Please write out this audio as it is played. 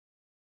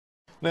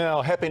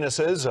Now, happiness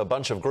is a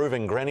bunch of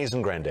grooving grannies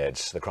and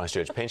granddads. The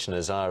Christchurch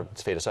pensioners are,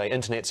 it's fair to say,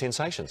 internet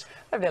sensations.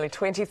 They've nearly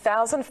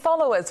 20,000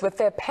 followers with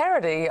their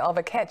parody of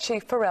a catchy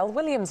Pharrell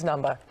Williams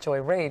number.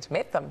 Joy Reid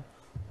met them.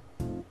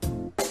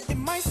 It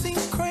might seem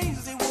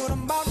crazy what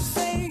I'm about to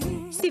say.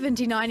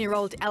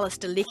 79-year-old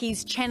Alistair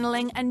Lecky's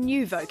channeling a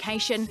new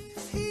vocation.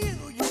 You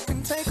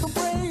can take a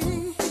break.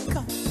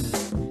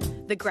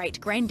 The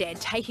great-granddad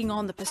taking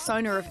on the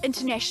persona of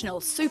international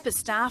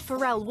superstar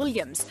Pharrell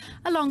Williams,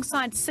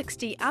 alongside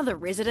 60 other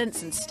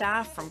residents and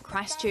staff from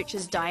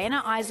Christchurch's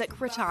Diana Isaac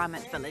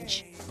Retirement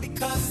Village.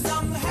 Because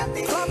I'm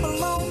happy. Clap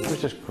along. It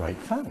was just great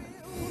fun.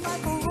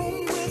 Like a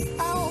room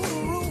without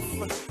a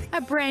roof. A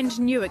brand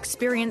new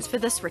experience for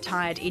this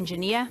retired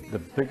engineer. The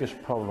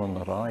biggest problem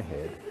that I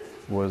had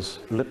was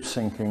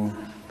lip-syncing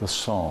the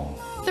song.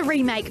 The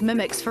remake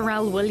mimics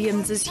Pharrell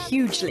Williams'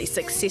 hugely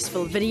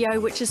successful video,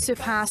 which has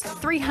surpassed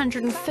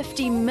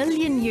 350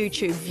 million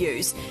YouTube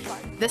views.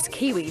 This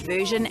Kiwi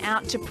version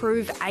out to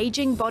prove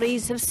ageing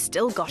bodies have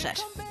still got it.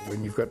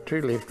 When you've got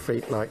two left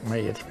feet like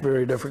me, it's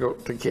very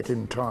difficult to get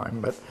in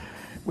time, but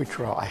we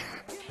try.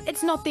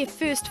 It's not their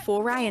first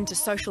foray into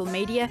social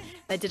media.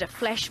 They did a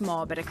flash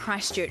mob at a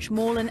Christchurch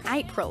mall in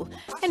April.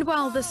 And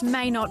while this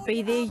may not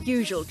be their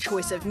usual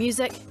choice of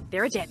music,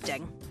 they're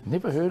adapting.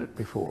 Never heard it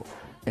before.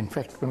 In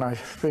fact, when I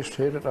first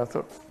heard it, I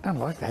thought, I don't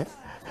like that.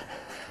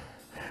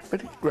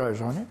 But it grows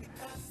on you.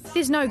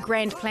 There's no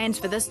grand plans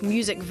for this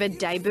music vid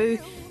debut.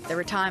 The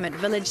retirement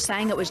village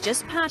saying it was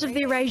just part of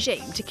their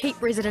regime to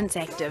keep residents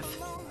active.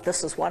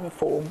 This is one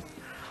form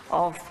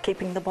of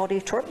keeping the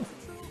body trim.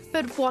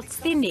 But what's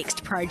their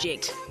next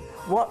project?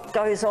 What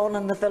goes on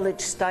in the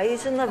village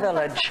stays in the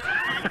village.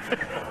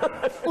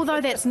 Although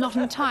that's not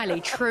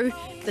entirely true,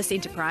 this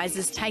enterprise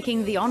is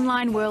taking the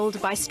online world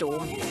by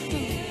storm.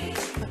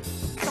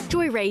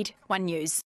 Joy Reid, One News.